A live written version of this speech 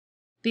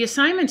The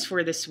assignments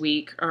for this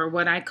week are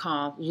what I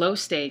call low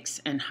stakes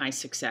and high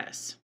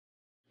success.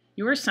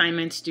 Your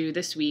assignments due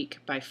this week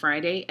by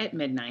Friday at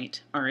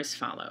midnight are as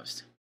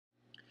follows.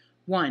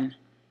 1.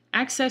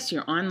 Access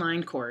your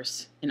online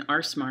course in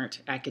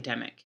RSmart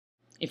Academic.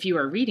 If you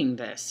are reading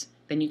this,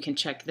 then you can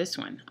check this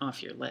one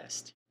off your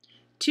list.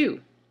 2.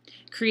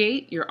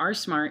 Create your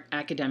RSmart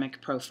Academic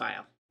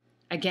profile.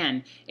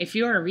 Again, if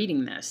you are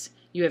reading this,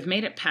 you have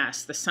made it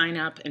past the sign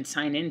up and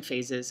sign in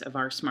phases of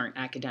RSmart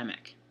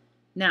Academic.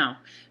 Now,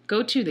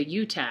 go to the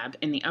U tab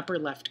in the upper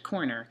left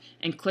corner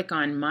and click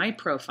on My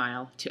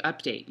Profile to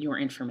update your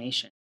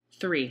information.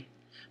 3.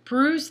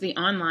 Peruse the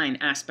online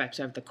aspect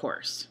of the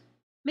course.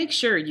 Make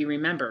sure you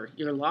remember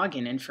your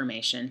login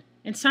information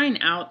and sign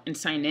out and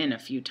sign in a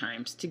few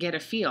times to get a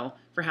feel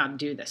for how to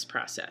do this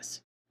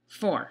process.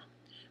 4.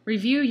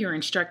 Review your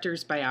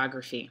instructor's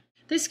biography.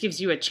 This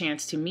gives you a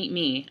chance to meet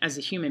me as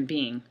a human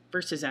being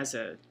versus as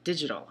a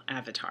digital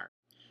avatar.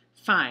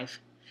 5.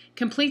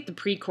 Complete the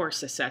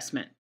pre-course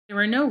assessment. There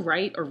are no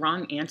right or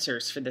wrong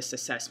answers for this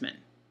assessment.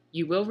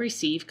 You will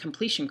receive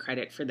completion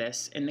credit for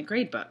this in the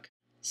gradebook.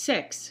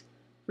 6.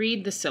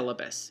 Read the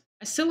syllabus.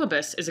 A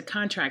syllabus is a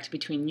contract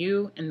between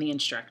you and the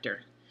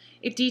instructor.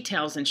 It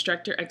details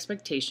instructor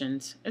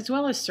expectations as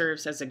well as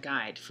serves as a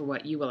guide for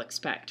what you will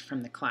expect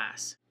from the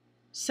class.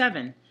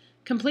 7.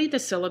 Complete the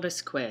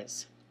syllabus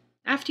quiz.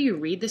 After you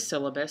read the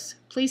syllabus,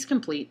 please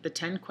complete the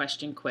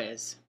 10-question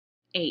quiz.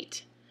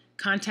 8.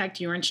 Contact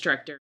your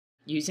instructor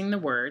using the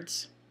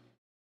words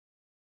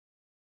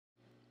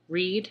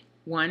Read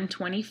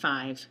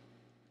 125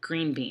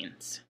 green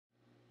beans.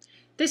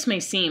 This may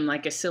seem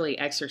like a silly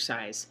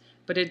exercise,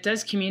 but it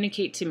does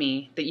communicate to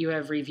me that you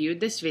have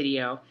reviewed this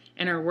video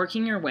and are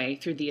working your way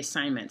through the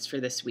assignments for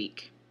this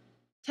week.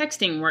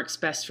 Texting works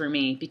best for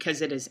me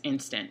because it is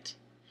instant.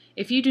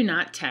 If you do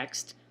not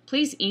text,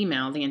 please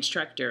email the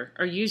instructor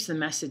or use the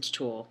message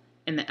tool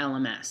in the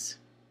LMS.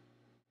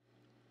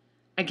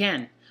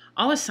 Again,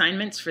 all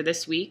assignments for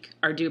this week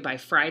are due by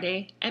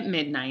Friday at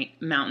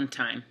midnight Mountain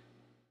Time.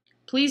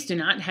 Please do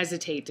not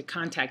hesitate to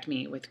contact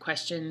me with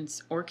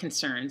questions or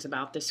concerns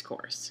about this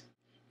course.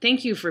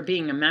 Thank you for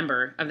being a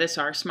member of this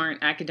RSmart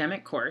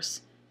academic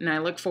course, and I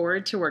look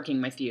forward to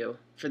working with you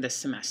for this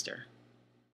semester.